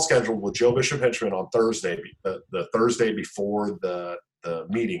a call scheduled with Joe Bishop Henchman on Thursday, the Thursday before the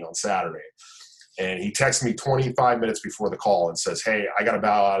meeting on Saturday. And he texts me 25 minutes before the call and says, hey, I got to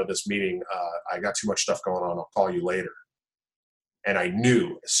bow out of this meeting. I got too much stuff going on. I'll call you later. And I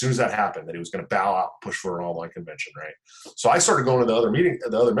knew as soon as that happened that he was going to bow out, push for an online convention, right? So I started going to the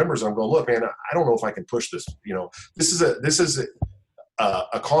other members, and I'm going, look, man, I don't know if I can push this. You know, this is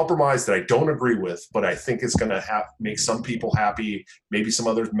a compromise that I don't agree with, but I think it's going to make some people happy, maybe some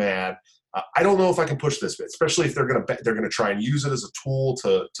others mad. I don't know if I can push this, especially if they're going to try and use it as a tool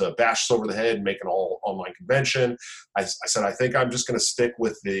to bash us over the head and make an all online convention. I said I think I'm just going to stick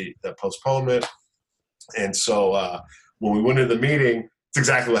with the postponement. And so when we went into the meeting, it's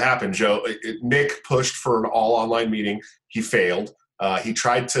exactly what happened, Joe. Nick pushed for an all online meeting. He failed. He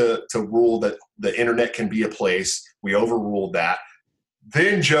tried to rule that the internet can be a place. We overruled that.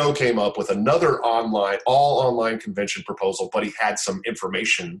 Then Joe came up with another all online convention proposal, but he had some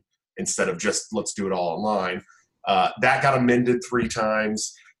information instead of just let's do it all online. That got amended 3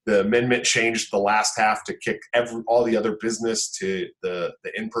 times. The amendment changed the last half to kick all the other business to the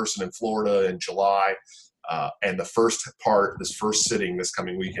in-person in Florida in July. And the first part, this first sitting this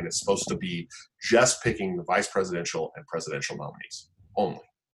coming weekend, is supposed to be just picking the vice presidential and presidential nominees only.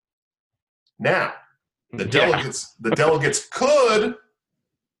 Now, the delegates could,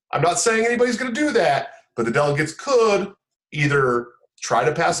 I'm not saying anybody's going to do that, but the delegates could either try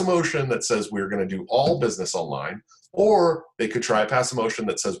to pass a motion that says we're going to do all business online, or they could try to pass a motion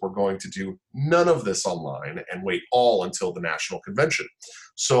that says we're going to do none of this online and wait all until the national convention.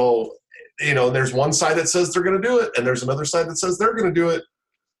 So, you know, there's one side that says they're going to do it, and there's another side that says they're going to do it.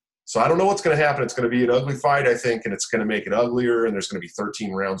 So I don't know what's going to happen. It's going to be an ugly fight, I think, and it's going to make it uglier, and there's going to be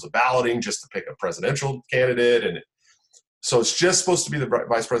 13 rounds of balloting just to pick a presidential candidate. And so it's just supposed to be the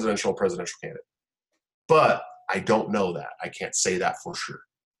vice presidential presidential candidate. But I don't know that. I can't say that for sure.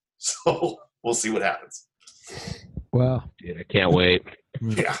 So we'll see what happens. Wow. Dude, I can't wait.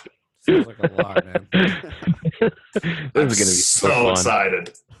 Yeah. Sounds like a lot, man. This is going to be so fun.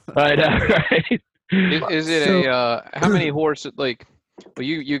 Excited. I know, right? Is it how many horses, like, Well,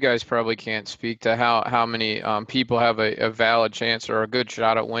 you guys probably can't speak to how many people have a valid chance or a good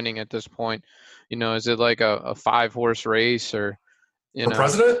shot at winning at this point. You know, is it like a 5-horse race or, you For know?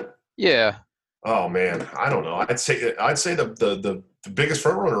 president? Yeah. Oh man, I don't know. I'd say the biggest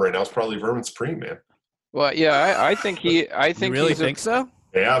front runner right now is probably Vermin Supreme, man. Well, yeah, I think You really he's think so?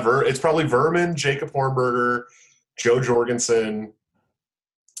 Yeah, it's probably Vermin, Jacob Hornberger, Joe Jorgensen,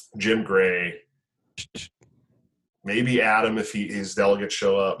 Jim Gray, maybe Adam if his delegates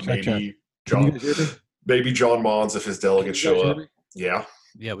show up, Check. maybe Can you John, guys hear me? maybe John Mons if his delegates Can you guys show hear up. me? Yeah.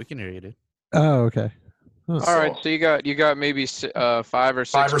 Yeah, we can hear you, dude. Oh, okay. Huh. All right, so you got maybe 5 or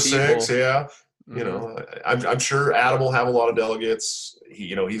 6 5 or people. 6, yeah. You Mhm. know, I'm sure Adam will have a lot of delegates.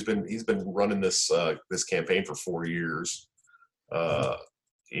 He's been running this campaign for 4 years. I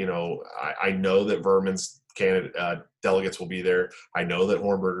know that Vermin's delegates will be there. I know that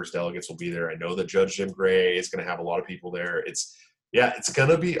Hornberger's delegates will be there. I know that Judge Jim Gray is going to have a lot of people there. It's going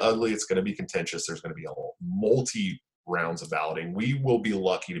to be ugly. It's going to be contentious. There's going to be a multi rounds of balloting. We will be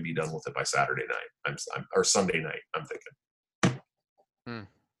lucky to be done with it by Saturday night. Or Sunday night, I'm thinking.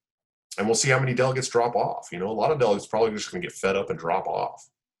 And we'll see how many delegates drop off. A lot of delegates probably just going to get fed up and drop off.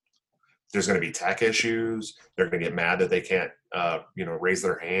 There's going to be tech issues. They're going to get mad that they can't, raise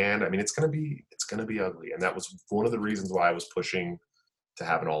their hand. I mean, it's going to be ugly. And that was one of the reasons why I was pushing to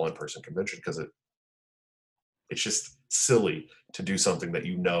have an all-in-person convention, because it's just silly to do something that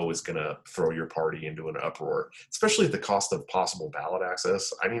is going to throw your party into an uproar, especially at the cost of possible ballot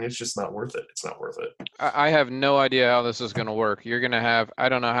access. I mean, it's just not worth it. It's not worth it. I have no idea how this is going to work. You're going to have, I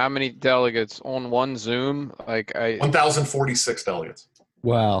don't know how many delegates on one Zoom. 1,046 delegates.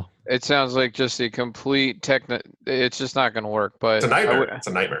 Wow. It sounds like just a complete it's just not going to work. But It's a nightmare. It's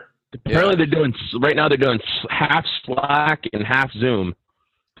a nightmare. Apparently they're doing half Slack and half Zoom.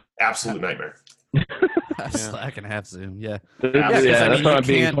 Absolute nightmare. Half Slack and half Zoom. Yeah. That's what I'm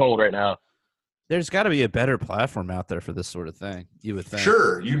being told right now. There's got to be a better platform out there for this sort of thing, you would think.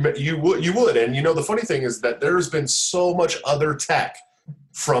 Sure, you would. And the funny thing is that there's been so much other tech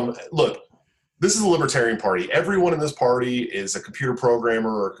this is a Libertarian Party. Everyone in this party is a computer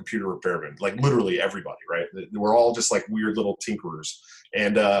programmer or a computer repairman. Like literally everybody, right? We're all just like weird little tinkerers.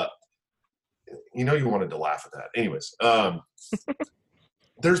 And you wanted to laugh at that. Anyways,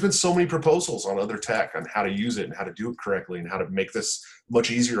 there's been so many proposals on other tech on how to use it and how to do it correctly and how to make this much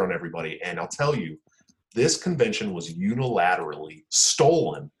easier on everybody. And I'll tell you, this convention was unilaterally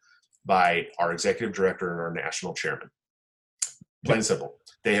stolen by our executive director and our national chairman. Plain and simple.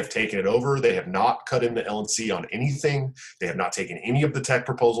 They have taken it over. They have not cut into LNC on anything. They have not taken any of the tech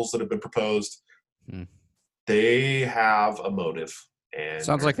proposals that have been proposed. They have a motive. And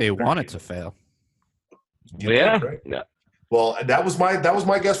sounds like they want it to fail. Yeah. Well, that was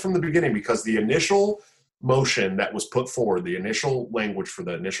my guess from the beginning, because the initial motion that was put forward, the initial language for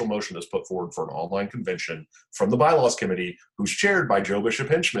the initial motion that's put forward for an online convention from the bylaws committee, who's chaired by Joe Bishop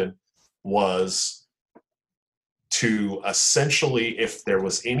Henchman, was to essentially, if there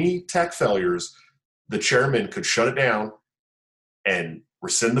was any tech failures, the chairman could shut it down and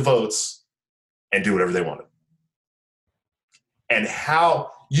rescind the votes and do whatever they wanted. And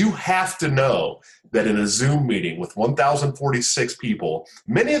how you have to know that in a Zoom meeting with 1,046 people,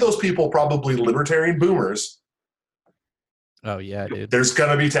 many of those people probably libertarian boomers. Oh yeah, dude. There's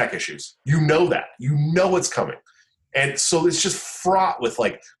going to be tech issues. You know that. You know it's coming. And so it's just fraught with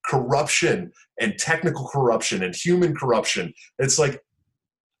like corruption and technical corruption and human corruption. It's like,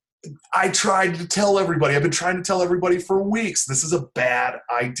 I've been trying to tell everybody for weeks, this is a bad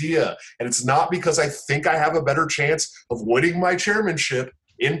idea. And it's not because I think I have a better chance of winning my chairmanship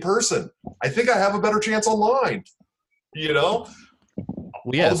in person. I think I have a better chance online, Well,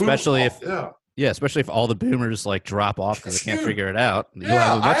 yeah, especially if all the boomers like drop off because they can't figure it out. You'll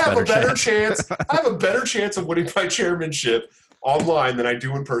have a much better chance. I have a better chance of winning my chairmanship online than I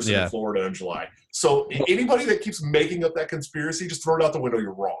do in person in Florida in July. So anybody that keeps making up that conspiracy, just throw it out the window.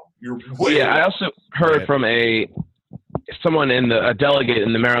 You're wrong. I also heard from a delegate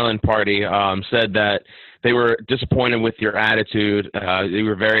in the Maryland party said that they were disappointed with your attitude. You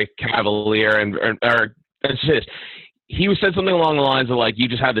were very cavalier he said something along the lines of like, you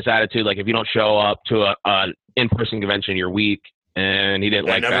just have this attitude, like if you don't show up to an in-person convention, you're weak, and he didn't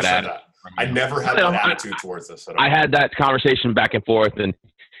like that attitude. I never had that attitude towards this. I had that conversation back and forth, and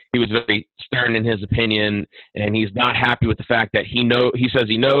he was very stern in his opinion, and he's not happy with the fact that he says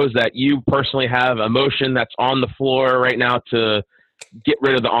he knows that you personally have a motion that's on the floor right now to get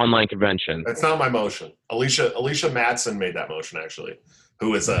rid of the online convention. That's not my motion. Alicia Madsen made that motion, actually.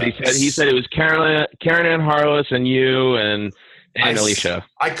 Who is he said it was Karen Ann Harless and you and Alicia.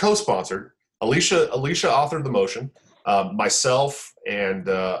 I co-sponsored. Alicia authored the motion. Myself and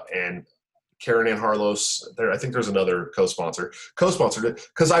Karen Ann Harlos, I think there's another co-sponsored it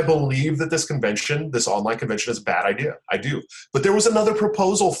because I believe that this online convention is a bad idea. I do. But there was another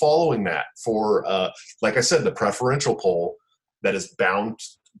proposal following that for, like I said, the preferential poll that is bound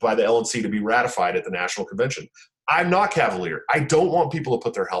by the LNC to be ratified at the national convention. I'm not cavalier. I don't want people to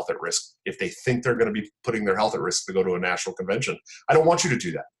put their health at risk if they think they're going to be putting their health at risk to go to a national convention. I don't want you to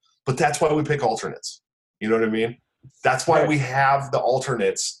do that. But that's why we pick alternates. You know what I mean? That's why we have the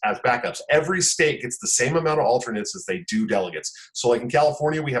alternates as backups. Every state gets the same amount of alternates as they do delegates. So like in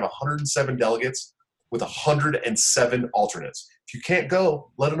California, we have 107 delegates with 107 alternates. If you can't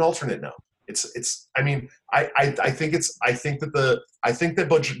go, let an alternate know. I think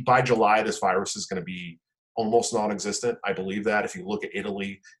that by July, this virus is going to be almost non-existent. I believe that. If you look at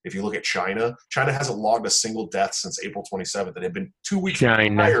Italy, if you look at China hasn't logged a single death since April 27th. It had been 2 weeks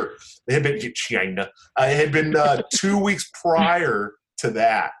prior. It had been 2 weeks prior to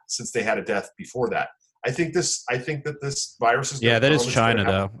that since they had a death before that. I think that this virus is. Yeah, that is China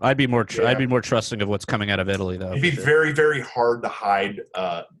though. I'd be more trusting of what's coming out of Italy though. It'd be very, very hard to hide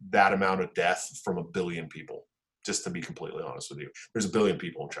that amount of death from a billion people. Just to be completely honest with you, there's a billion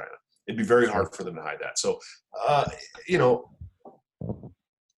people in China. It'd be very hard for them to hide that. So, I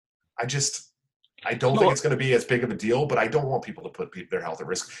don't think it's going to be as big of a deal, but I don't want people to put their health at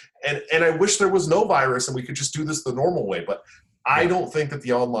risk. And I wish there was no virus and we could just do this the normal way. But I don't think that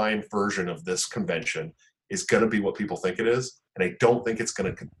the online version of this convention is going to be what people think it is. And I don't think it's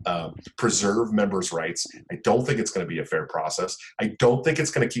going to preserve members' rights. I don't think it's going to be a fair process. I don't think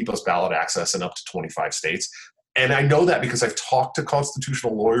it's going to keep us ballot access in up to 25 states. And I know that because I've talked to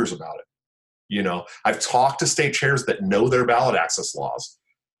constitutional lawyers about it. I've talked to state chairs that know their ballot access laws.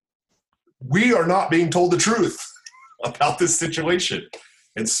 We are not being told the truth about this situation.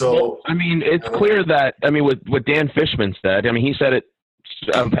 And so, it's clear that, what Dan Fishman said, he said it,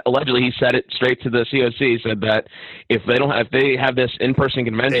 allegedly he said it straight to the COC. He said that if they have this in-person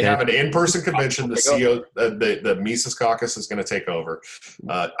convention. They have an in-person convention, the Mises Caucus is going to take over.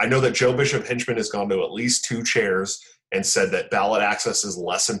 I know that Joe Bishop Henchman has gone to at least 2 chairs and said that ballot access is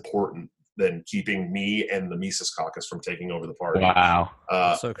less important than keeping me and the Mises Caucus from taking over the party. Wow.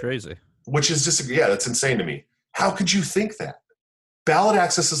 So crazy. Which is just, that's insane to me. How could you think that? Ballot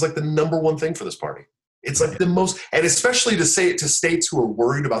access is like the number one thing for this party. It's like the most, and especially to say it to states who are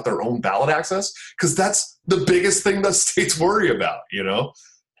worried about their own ballot access, because that's the biggest thing that states worry about,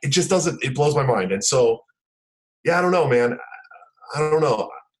 It just doesn't, it blows my mind. And so, I don't know, man. I don't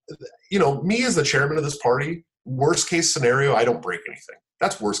know. Me as the chairman of this party, worst case scenario, I don't break anything.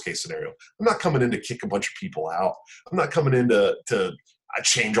 That's worst case scenario. I'm not coming in to kick a bunch of people out. I'm not coming in to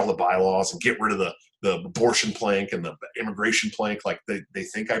change all the bylaws and get rid of the abortion plank and the immigration plank like they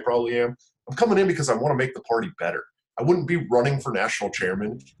think I probably am. I'm coming in because I want to make the party better. I wouldn't be running for national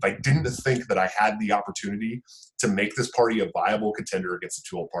chairman if I didn't think that I had the opportunity to make this party a viable contender against the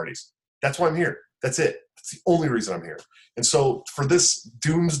 2 old parties. That's why I'm here. That's it. That's the only reason I'm here. And so for this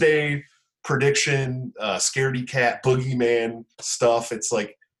doomsday prediction, scaredy cat, boogeyman stuff, it's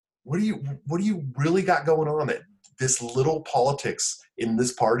like, what do you really got going on? That this little politics in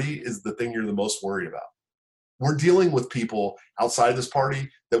this party is the thing you're the most worried about. We're dealing with people outside this party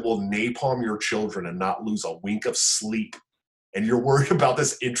that will napalm your children and not lose a wink of sleep. And you're worried about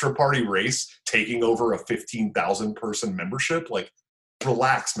this intra-party race taking over a 15,000 person membership? Like,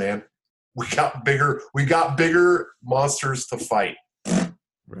 relax, man. We got bigger monsters to fight.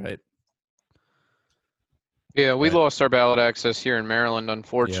 Right. Yeah, we lost our ballot access here in Maryland,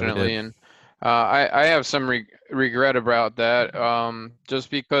 unfortunately, and I have some regret about that. Just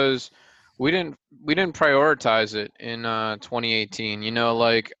because we didn't prioritize it in 2018.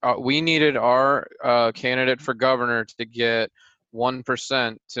 We needed our candidate for governor to get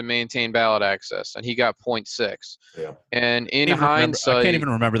 1% to maintain ballot access, and he got 0.6. Yeah. And in hindsight, I can't even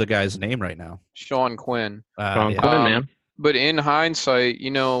remember the guy's name right now. Sean Quinn. Sean Quinn, man. But in hindsight,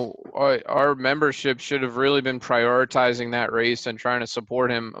 our membership should have really been prioritizing that race and trying to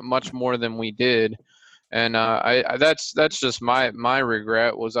support him much more than we did. And that's just my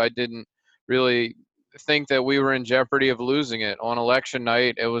regret, was I didn't really think that we were in jeopardy of losing it. On election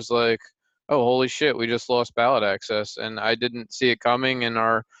night, it was like, oh, holy shit, we just lost ballot access. And I didn't see it coming, and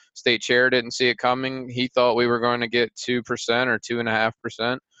our state chair didn't see it coming. He thought we were going to get 2% or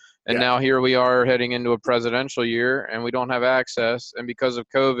 2.5%. And now here we are heading into a presidential year, and we don't have access. And because of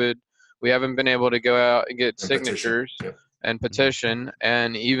COVID, we haven't been able to go out and get signatures and petition.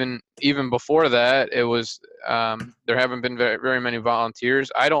 And even before that, it was there haven't been very many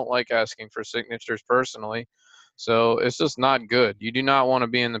volunteers. I don't like asking for signatures personally. So it's just not good. You do not want to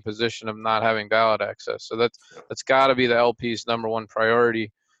be in the position of not having ballot access. So that's got to be the LP's number one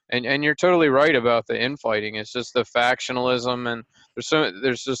priority. And you're totally right about the infighting. It's just the factionalism, and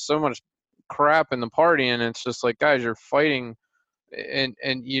there's just so much crap in the party, and it's just like, guys, you're fighting, and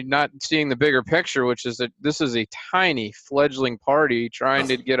you're not seeing the bigger picture, which is that this is a tiny fledgling party trying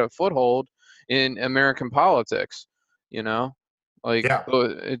to get a foothold in American politics. Like,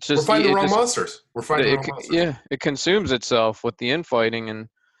 it's just we're fighting the wrong monsters. We're fighting the wrong monsters. Yeah, it consumes itself with the infighting, and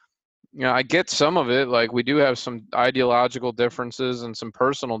I get some of it. Like, we do have some ideological differences and some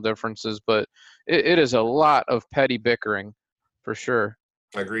personal differences, but it is a lot of petty bickering, for sure.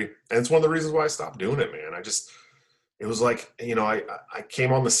 I agree, and it's one of the reasons why I stopped doing it, man. It was like, I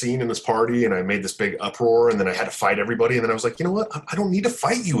came on the scene in this party and I made this big uproar, and then I had to fight everybody, and then I was like, you know what? I don't need to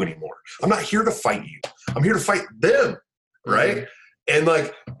fight you anymore. I'm not here to fight you. I'm here to fight them, right? And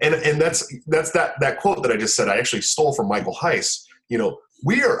like, and that's that quote that I just said. I actually stole from Michael Heiss.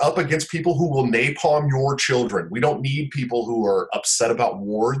 We are up against people who will napalm your children. We don't need people who are upset about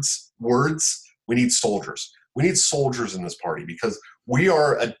words. We need soldiers. We need soldiers in this party, because we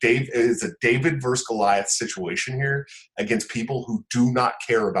are it's a David versus Goliath situation here against people who do not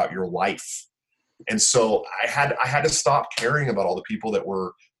care about your life. And so I had to stop caring about all the people that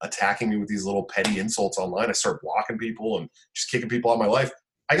were attacking me with these little petty insults online. I started blocking people and just kicking people out of my life.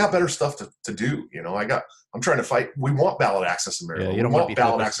 I got better stuff to do. I'm trying to fight. We want ballot access in Maryland. Yeah, we want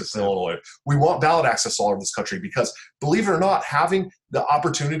ballot access in Illinois. We want ballot access all over this country, because, believe it or not, having the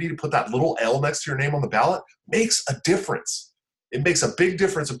opportunity to put that little L next to your name on the ballot makes a difference. It makes a big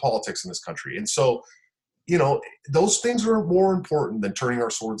difference in politics in this country. And so, those things are more important than turning our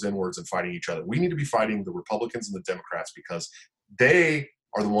swords inwards and fighting each other. We need to be fighting the Republicans and the Democrats, because they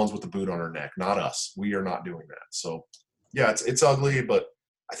are the ones with the boot on our neck, not us. We are not doing that. So, yeah, it's ugly, but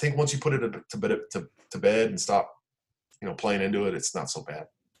I think once you put it to bed and stop, playing into it, it's not so bad.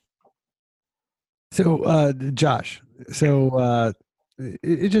 So, Josh,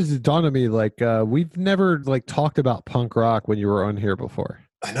 it just dawned on me, like, we've never talked about punk rock when you were on here before.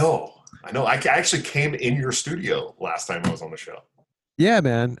 I know. I actually came in your studio last time I was on the show. Yeah,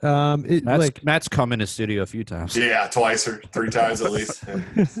 man. Matt's come in his studio a few times. Yeah, twice or three times at least.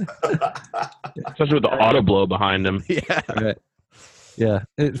 Especially with the auto blow behind him. Yeah. Right. Yeah.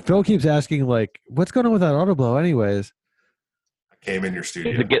 Phil keeps asking, what's going on with that auto blow anyways? I came in your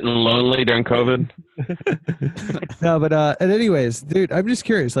studio. Is it getting lonely during COVID? No, but and anyways, dude, I'm just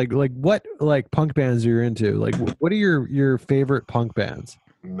curious, what punk bands are you into? What are your favorite punk bands?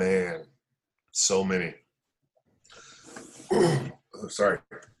 Man, so many. Sorry.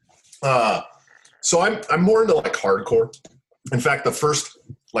 So I'm more into hardcore. In fact, the first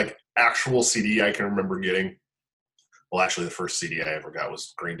actual CD I can remember getting, well, actually the first CD I ever got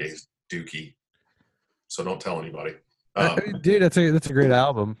was Green Day's Dookie. So don't tell anybody. Dude, that's a great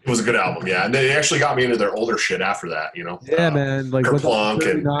album. It was a good album, yeah. And they actually got me into their older shit after that, Yeah, man. Kerplunk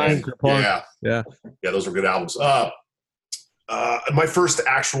and Kerplunk. Yeah, those were good albums. My first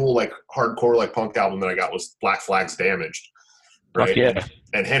actual hardcore punk album that I got was Black Flag's Damaged. Right. Yeah.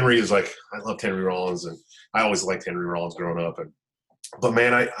 And Henry is I loved Henry Rollins, and I always liked Henry Rollins growing up. But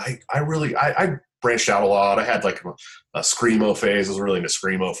man, I really branched out a lot. I had a screamo phase. I was really into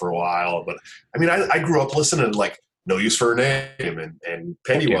screamo for a while. But I mean, I grew up listening to No Use for a Name and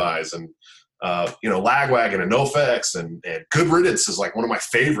Pennywise and Lagwagon and NoFX and Good Riddance is one of my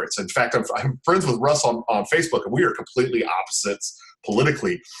favorites. In fact, I'm friends with Russ on Facebook, and we are completely opposites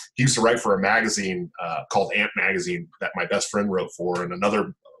politically. He used to write for a magazine called Amp Magazine that my best friend wrote for, and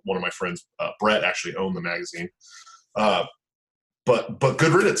another one of my friends, Brett, actually owned the magazine. But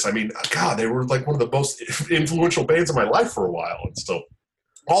Good Riddance, I mean, God, they were one of the most influential bands in my life for a while. And so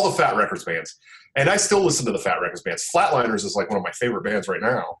all the Fat Wreck Chords bands, and I still listen to the Fat Wreck Chords bands. Flatliners is one of my favorite bands right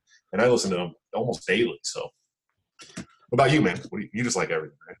now, and I listen to them almost daily. So what about you, man? You just like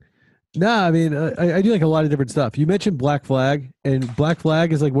everything, right? No, I mean, I do a lot of different stuff. You mentioned Black Flag, and Black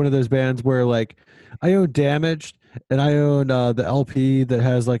Flag is one of those bands where I own Damaged, and I own the LP that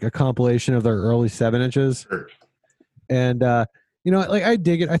has a compilation of their early 7-inches. Sure. And I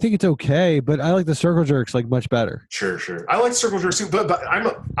dig it. I think it's okay, but I like the Circle Jerks much better. Sure. I like Circle Jerks too, but I'm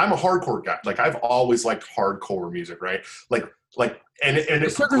a hardcore guy. I've always liked hardcore music, right? And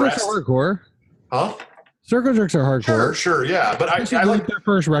it's Circle Jerks are hardcore. Huh? Circle Jerks are hardcore. Sure, yeah. But I like their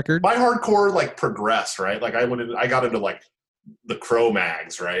first record. My hardcore progressed, right? I got into the Crow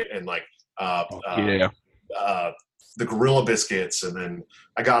mags, right? And the Gorilla Biscuits, and then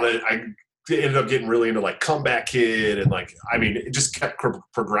I ended up getting really into Comeback Kid, and it just kept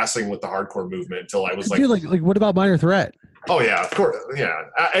progressing with the hardcore movement until I was Dude, what about Minor Threat? Oh yeah, of course, yeah,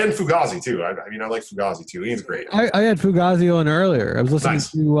 and Fugazi too. I mean, I like Fugazi too. He's great. I had Fugazi on earlier. I was listening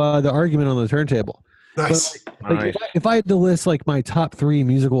to the argument on the turntable. Nice. But, like, if I had to list like my top 3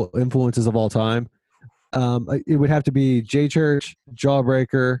 musical influences of all time, it would have to be J Church,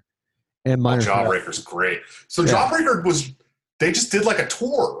 Jawbreaker, and Minor Threat. Jawbreaker's great. So Jawbreaker they just did like a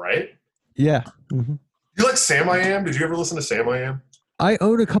tour, right? Yeah. Mm-hmm. You like Sam I Am? Did you ever listen to Sam I Am? I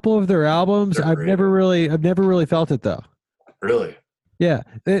own a couple of their albums. I've never really felt it though. Really? Yeah,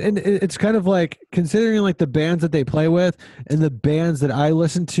 and it's kind of like considering like the bands that they play with and the bands that I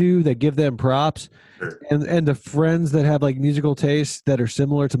listen to that give them props, sure. and the friends that have like musical tastes that are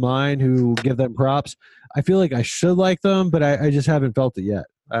similar to mine who give them props. I feel like I should like them, but I just haven't felt it yet.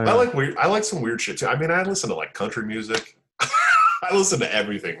 I like some weird shit too. I mean, I listen to like country music. I listen to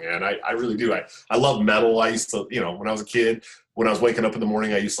everything, man. I really do. I love metal. I used to, when I was a kid, when I was waking up in the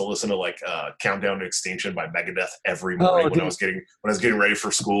morning, I used to listen to like Countdown to Extinction by Megadeth every morning when I was getting ready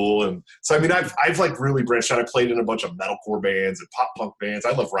for school. And so, I mean, I've like really branched out. I played in a bunch of metalcore bands and pop punk bands.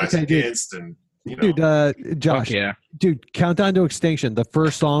 I love Rise Against and, Dude, Josh, dude, Countdown to Extinction, the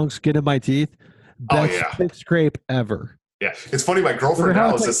first song, Skin in My Teeth, best scrape ever. Yeah, it's funny. My girlfriend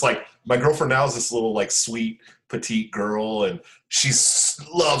now is this little like sweet petite girl, and she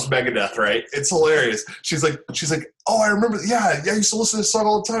loves Megadeth. Right? It's hilarious. She's like, oh, I remember. Yeah, I used to listen to this song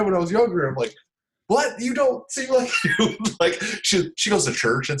all the time when I was younger. I'm like, what? You don't seem like you. Like she goes to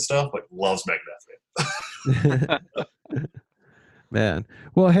church and stuff. Like loves Megadeth. Man,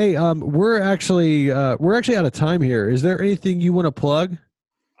 well, hey, we're actually out of time here. Is there anything you want to plug?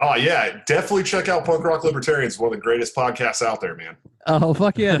 Oh yeah, definitely check out Punk Rock Libertarians. One of the greatest podcasts out there, man. Oh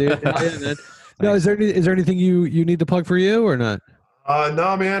fuck yeah, dude! Yeah, man. No, is there anything you need to plug for you or not?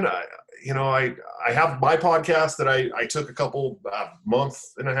 No, man. I have my podcast that I took a couple month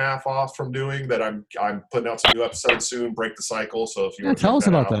and a half off from doing. That I'm putting out some new episodes soon. Break the Cycle. So if you want to tell us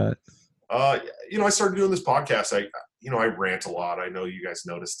about that. I started doing this podcast. I rant a lot. I know you guys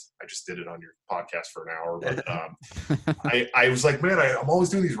noticed. I just did it on your podcast for an hour, but I was like, man, I'm always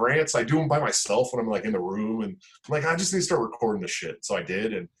doing these rants. I do them by myself when I'm like in the room, and I'm like, I just need to start recording this shit. So I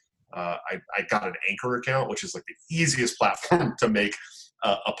did, and I got an Anchor account, which is like the easiest platform to make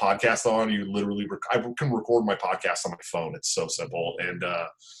a podcast on. You literally, I can record my podcast on my phone. It's so simple, and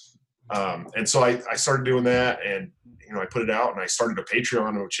so I started doing that, and I put it out, and I started a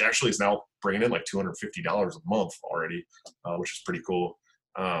Patreon, which actually is now bringing in like $250 a month already, which is pretty cool.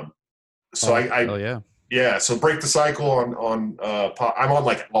 So So Break the Cycle on I'm on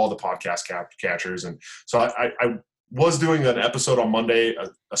like all the podcast catchers, and so I was doing an episode on Monday,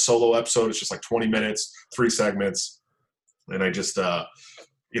 a solo episode. It's just like 20 minutes, 3 segments, and I just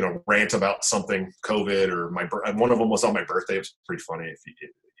rant about something, COVID or one of them was on my birthday. It was pretty funny if you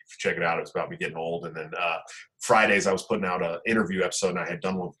check it out. It was about me getting old. And then Fridays I was putting out an interview episode, and I had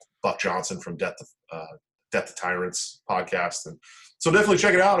done one with Buck Johnson from Death to Tyrants podcast. And so definitely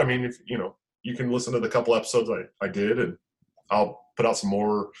check it out. I mean, if you can listen to the couple episodes I did, and I'll put out some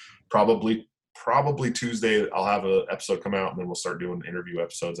more probably Tuesday. I'll have an episode come out, and then we'll start doing interview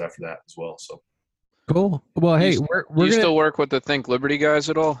episodes after that as well. So cool. Well, hey, we're still work with the Think Liberty guys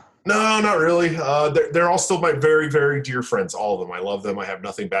at all? No, not really. They're all still my very, very dear friends. All of them. I love them. I have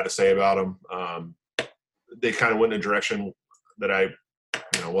nothing bad to say about them. They kind of went in a direction that I,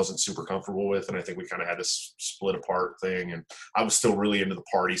 wasn't super comfortable with, and I think we kind of had this split apart thing. And I was still really into the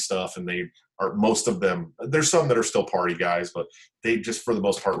party stuff, and most of them. There's some that are still party guys, but they just, for the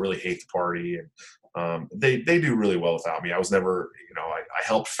most part, really hate the party, and they do really well without me. I was never, I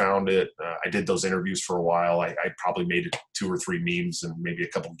helped found it. I did those interviews for a while. I probably made 2 or 3 memes and maybe a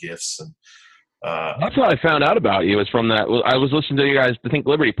couple GIFs. And that's what I found out about you, is from that. I was listening to you guys, the Think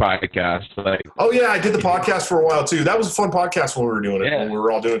Liberty podcast. Oh yeah, I did the podcast for a while too. That was a fun podcast when we were doing it. Yeah. When we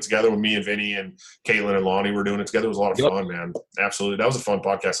were all doing it together, with me and Vinny and Caitlin and Lonnie were doing it together. It was a lot of fun, man. Absolutely, that was a fun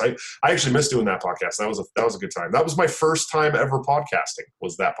podcast. I actually missed doing that podcast. That was a good time. That was my first time ever podcasting.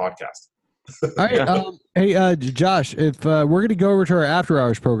 Was that podcast? All right, hey, Josh, if we're going to go over to our after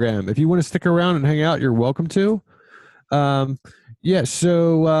hours program, if you want to stick around and hang out, you're welcome to. So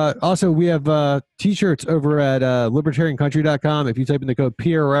also we have t-shirts over at libertariancountry.com. If you type in the code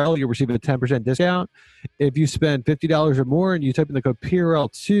PRL, you'll receive a 10% discount. If you spend $50 or more and you type in the code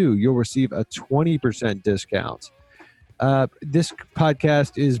PRL2, you'll receive a 20% discount. This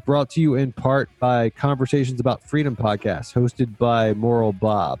podcast is brought to you in part by Conversations About Freedom podcast, hosted by Moral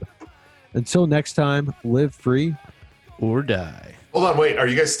Bob. Until next time, live free or die. Hold on, wait. Are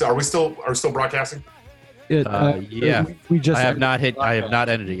you guys? Are we still broadcasting? Yeah. We just. I have not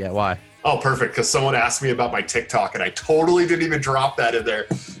ended it yet. Why? Oh, perfect. Because someone asked me about my TikTok, and I totally didn't even drop that in there.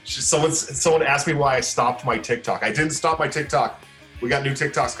 Someone asked me why I stopped my TikTok. I didn't stop my TikTok. We got new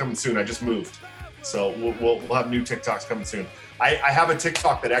TikToks coming soon. I just moved. So we'll have new TikToks coming soon. I have a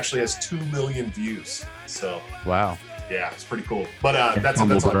TikTok that actually has 2 million views. So wow. Yeah, it's pretty cool. But that's all.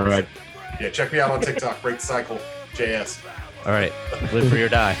 Right. Yeah, check me out on TikTok. Break the Cycle, JS. All right. Live free or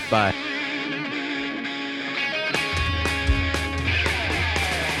die. Bye.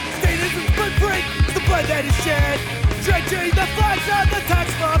 Break the blood that is shed, drenching the flags of the tax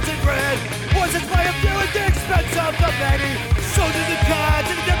bombs in red. Poisoned by a few at the expense of the many, sold to the gods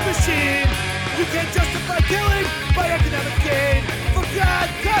in a death machine. You can't justify killing by economic gain. For God,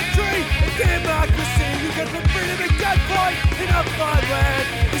 country, and democracy, you can put freedom at gunpoint in a foreign land.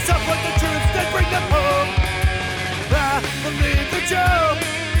 You support the troops, then bring them home. I believe that you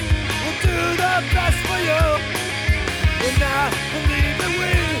will do the best for you, and I believe that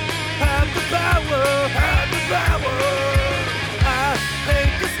we have the power, I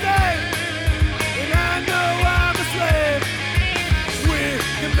hate the state, and I know I'm a slave. We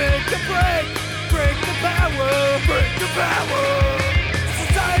can make the break the power.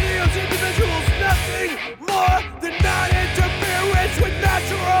 Society owes individuals nothing more than non-interference with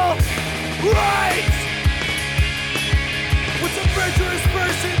natural rights. Once a virtuous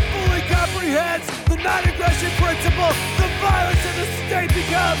person fully comprehends the non-aggression principle, the violence of the state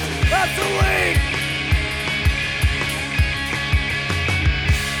becomes obsolete.